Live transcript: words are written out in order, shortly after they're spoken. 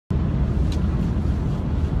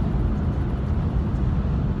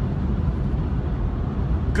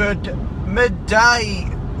Good midday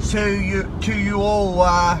to you all.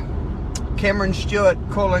 Cameron Stewart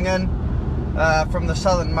calling in from the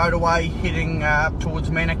Southern Motorway, heading towards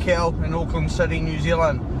Manukau in Auckland City, New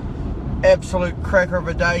Zealand. Absolute cracker of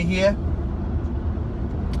a day here.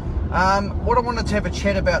 What I wanted to have a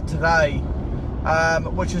chat about today,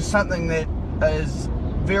 which is something that is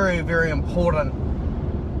very, very important,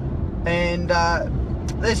 and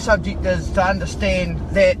this subject is to understand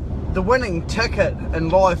that the winning ticket in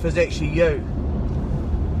life is actually you.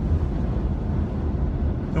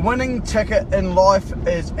 The winning ticket in life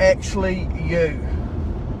is actually you.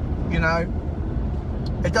 You know,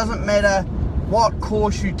 it doesn't matter what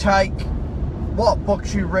course you take, what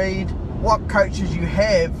books you read, what coaches you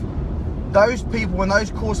have. Those people and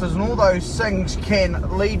those courses and all those things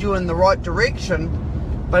can lead you in the right direction,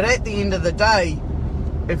 but at the end of the day,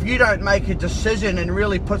 if you don't make a decision and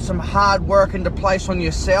really put some hard work into place on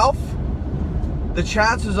yourself, the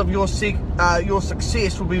chances of your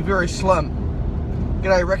success will be very slim.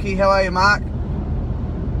 G'day Ricky, how are you, Mark?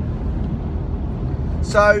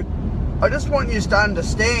 So I just want you to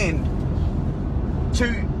understand,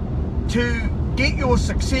 to get your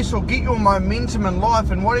success or get your momentum in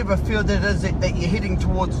life in whatever field it is that you're heading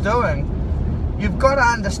towards doing, you've got to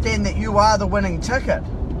understand that you are the winning ticket.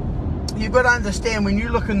 You've got to understand when you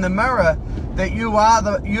look in the mirror that you are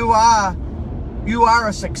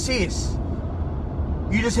a success.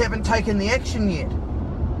 You just haven't taken the action yet.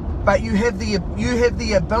 But you have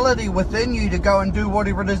the ability within you to go and do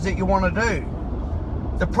whatever it is that you want to do.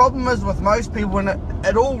 The problem is with most people, when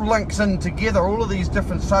it all links in together, all of these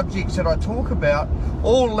different subjects that I talk about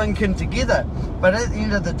all link in together. But at the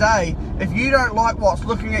end of the day, if you don't like what's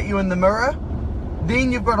looking at you in the mirror,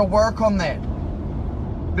 then you've got to work on that.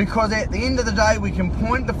 Because at the end of the day, we can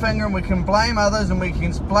point the finger and we can blame others and we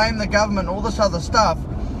can blame the government, all this other stuff.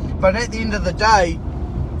 But at the end of the day,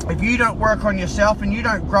 if you don't work on yourself and you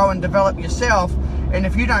don't grow and develop yourself, and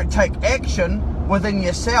if you don't take action within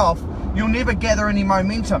yourself, you'll never gather any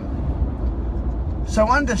momentum. So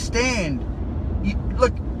understand,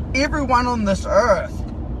 look, everyone on this earth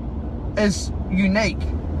is unique.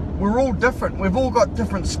 We're all different. We've all got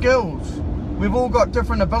different skills. We've all got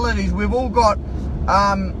different abilities. We've all got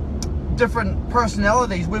different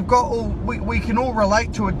personalities. We can all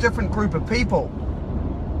relate to a different group of people.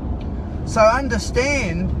 So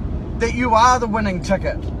understand that you are the winning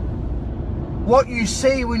ticket. What you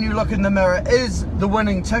see when you look in the mirror is the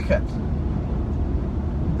winning ticket.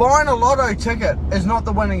 Buying a lotto ticket is not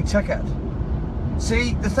the winning ticket.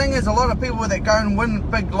 See, the thing is, a lot of people that go and win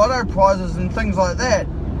big lotto prizes and things like that,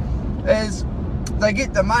 is they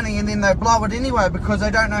get the money and then they blow it anyway because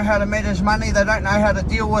they don't know how to manage money. They don't know how to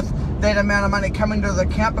deal with that amount of money coming to the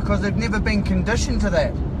account because they've never been conditioned to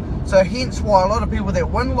that. So hence why a lot of people that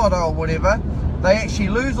win lotto or whatever, they actually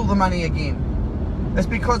lose all the money again. It's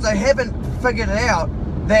because they haven't figured out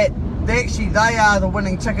that they are the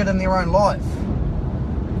winning ticket in their own life.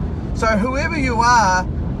 So whoever you are,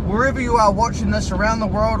 wherever you are watching this around the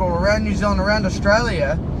world or around New Zealand, around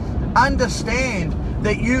Australia, understand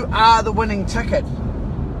that you are the winning ticket.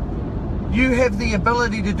 You have the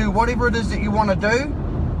ability to do whatever it is that you want to do.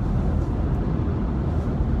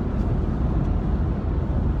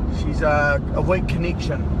 She's a weak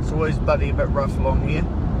connection. It's always bloody a bit rough along here.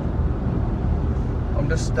 I'm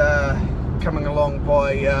just coming along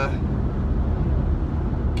by...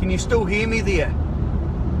 can you still hear me there?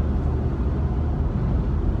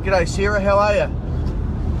 G'day Sarah, how are you?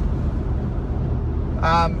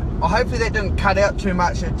 Hopefully that didn't cut out too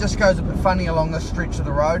much. It just goes a bit funny along this stretch of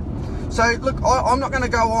the road. So look, I'm not going to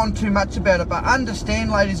go on too much about it, but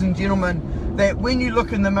understand, ladies and gentlemen, that when you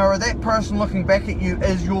look in the mirror, that person looking back at you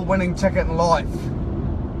is your winning ticket in life.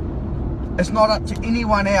 It's not up to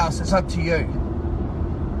anyone else, it's up to you.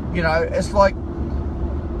 You know, it's like,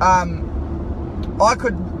 I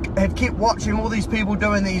could have kept watching all these people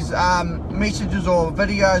doing these messages or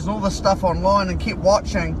videos and all this stuff online and kept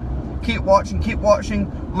watching,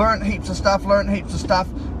 learned heaps of stuff,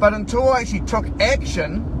 but until I actually took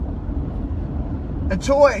action,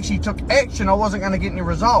 I wasn't going to get any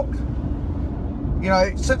result. You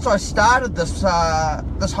know, since I started this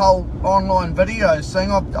this whole online videos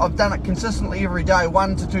thing, I've done it consistently every day,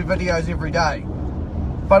 1 to 2 videos every day.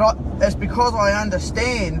 But it's because I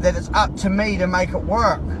understand that it's up to me to make it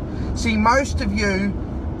work. See, most of you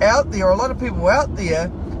out there, a lot of people out there,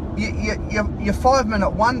 you're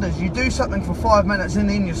 5-minute wonders. You do something for 5 minutes and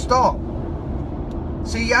then you stop.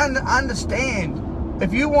 So you understand,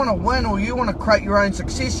 if you want to win or you want to create your own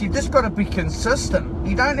success, you've just got to be consistent.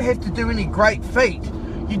 You don't have to do any great feat.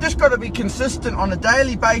 You just got to be consistent on a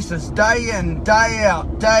daily basis, day in, day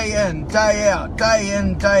out, day in, day out, day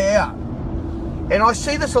in, day out. And I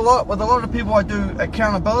see this a lot with a lot of people I do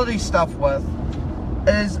accountability stuff with,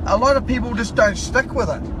 is a lot of people just don't stick with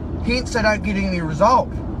it. Hence they don't get any result.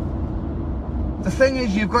 The thing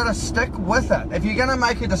is, you've got to stick with it. If you're going to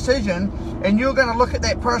make a decision and you're going to look at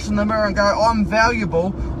that person in the mirror and go, I'm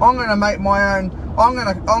valuable, I'm going to make my own, I'm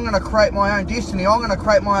going to create my own destiny, I'm going to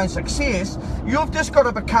create my own success, you've just got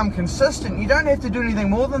to become consistent. You don't have to do anything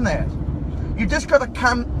more than that. You just got to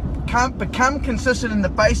become consistent in the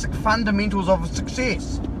basic fundamentals of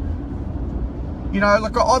success. You know,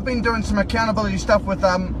 like I've been doing some accountability stuff with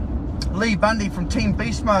Lee Bundy from Team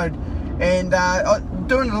Beast Mode, and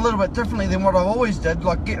doing it a little bit differently than what I always did.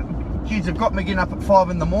 Like, kids have got me getting up at 5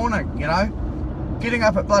 in the morning, you know. Getting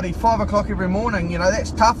up at bloody 5 o'clock every morning, you know,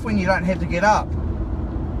 that's tough when you don't have to get up.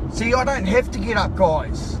 See, I don't have to get up,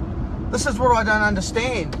 guys. This is what I don't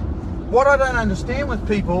understand. What I don't understand with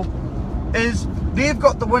people is they've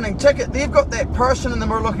got the winning ticket. They've got that person in the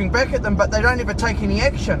mirror looking back at them, but they don't ever take any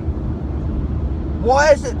action.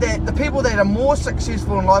 Why is it that the people that are more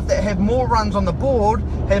successful in life, that have more runs on the board,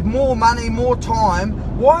 have more money, more time,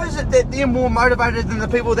 why is it that they're more motivated than the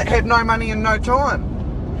people that have no money and no time?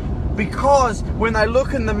 Because when they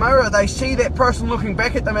look in the mirror, they see that person looking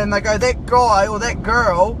back at them and they go, that guy or that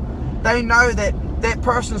girl, they know that that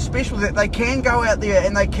person's special, that they can go out there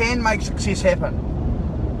and they can make success happen.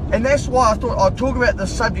 And that's why I thought I'd talk about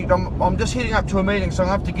this subject. I'm just heading up to a meeting, so I'm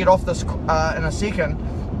going to have to get off this in a second.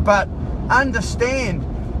 But understand,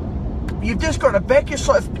 you've just got to back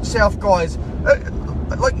yourself, guys.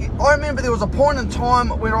 Like, I remember there was a point in time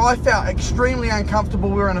where I felt extremely uncomfortable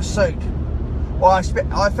wearing a suit. Well, I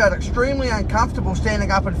felt extremely uncomfortable standing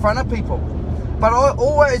up in front of people. But I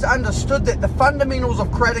always understood that the fundamentals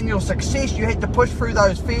of creating your success, you had to push through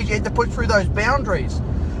those fears, you had to push through those boundaries.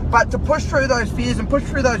 But to push through those fears and push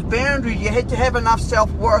through those boundaries, you had to have enough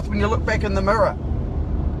self-worth when you look back in the mirror.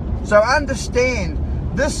 So understand,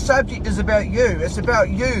 this subject is about you. It's about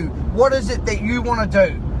you. What is it that you want to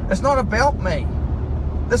do? It's not about me.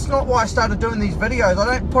 That's not why I started doing these videos.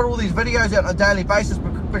 I don't put all these videos out on a daily basis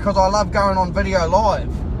because I love going on video live.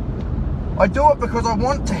 I do it because I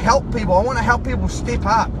want to help people. I want to help people step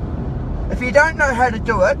up. If you don't know how to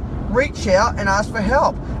do it, reach out and ask for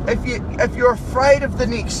help. If you're afraid of the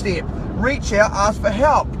next step, reach out, ask for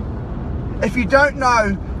help. If you don't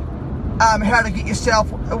know how to get your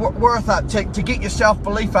self-worth up, to get your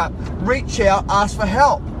self-belief up, reach out, ask for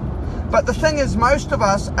help. But the thing is, most of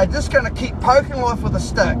us are just going to keep poking life with a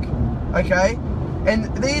stick, okay?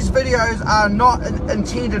 And these videos are not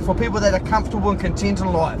intended for people that are comfortable and content in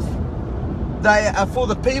life. They are for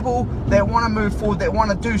the people that want to move forward, that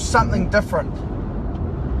want to do something different.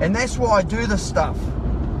 And that's why I do this stuff.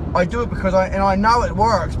 I do it because I know it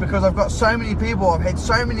works, because I've got so many people, I've had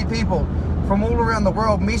so many people from all around the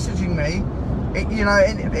world messaging me, you know,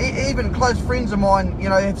 and even close friends of mine, you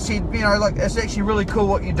know, have said, you know, like, it's actually really cool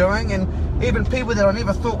what you're doing, and even people that I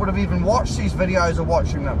never thought would have even watched these videos are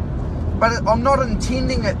watching them. But I'm not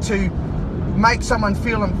intending it to make someone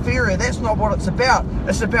feel inferior. That's not what it's about.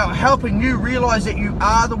 It's about helping you realize that you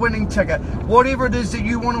are the winning ticket. Whatever it is that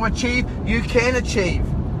you want to achieve, you can achieve.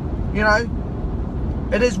 You know,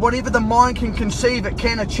 it is whatever the mind can conceive, it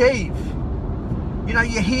can achieve. You know,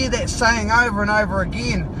 you hear that saying over and over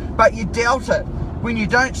again, but you doubt it. When you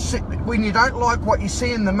don't like what you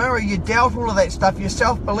see in the mirror, you doubt all of that stuff, your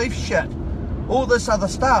self-belief shit, all this other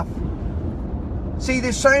stuff. See,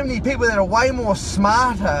 there's so many people that are way more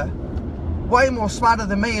smarter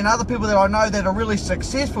than me, and other people that I know that are really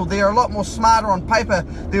successful. They're a lot more smarter on paper.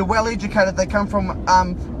 They're well educated. They come from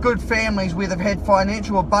good families where they've had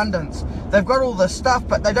financial abundance. They've got all this stuff,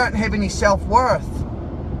 but they don't have any self-worth.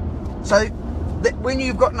 So that when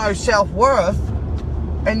you've got no self-worth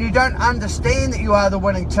and you don't understand that you are the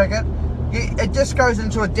winning ticket, it just goes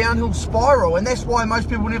into a downhill spiral, and that's why most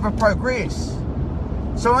people never progress.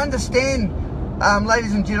 So understand,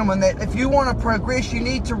 ladies and gentlemen, that if you want to progress, you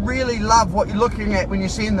need to really love what you're looking at when you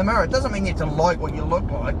see in the mirror. It doesn't mean you have to like what you look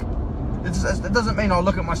like. It doesn't mean I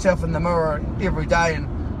look at myself in the mirror every day and,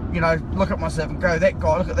 you know, look at myself and go, that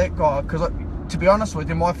guy, look at that guy, because to be honest with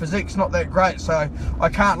you, my physique's not that great, so I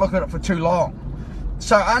can't look at it for too long.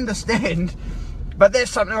 So understand, but that's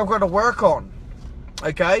something I've got to work on,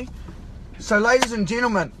 okay? So ladies and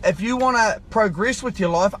gentlemen, if you want to progress with your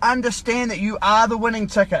life, understand that you are the winning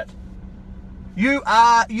ticket. You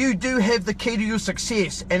do have the key to your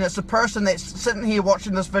success, and it's the person that's sitting here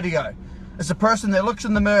watching this video. It's the person that looks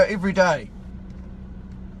in the mirror every day.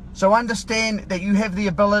 So understand that you have the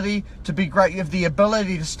ability to be great. You have the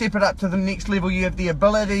ability to step it up to the next level. You have the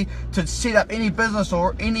ability to set up any business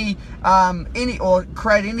or any or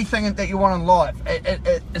create anything that you want in life.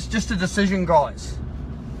 It's just a decision, guys.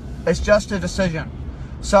 It's just a decision.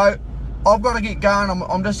 So I've got to get going.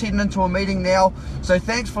 I'm just heading into a meeting now. So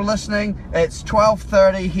thanks for listening. It's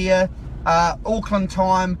 12:30 here, Auckland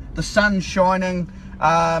time. The sun's shining.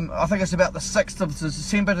 I think it's about the 6th of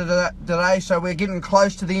December today, so we're getting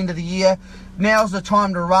close to the end of the year. Now's the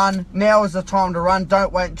time to run. Now is the time to run.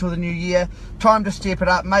 Don't wait until the new year. Time to step it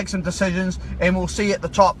up, make some decisions, and we'll see you at the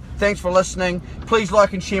top. Thanks for listening. Please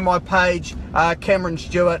like and share my page, Cameron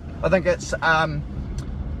Stewart. I think it's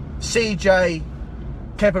CJ,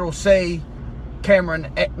 capital C, Cameron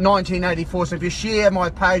at 1984. So if you share my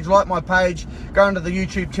page, like my page, go into the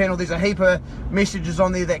YouTube channel. There's a heap of messages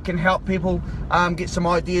on there that can help people get some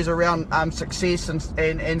ideas around success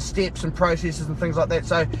and steps and processes and things like that.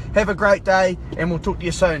 So have a great day, and we'll talk to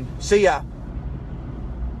you soon. See ya.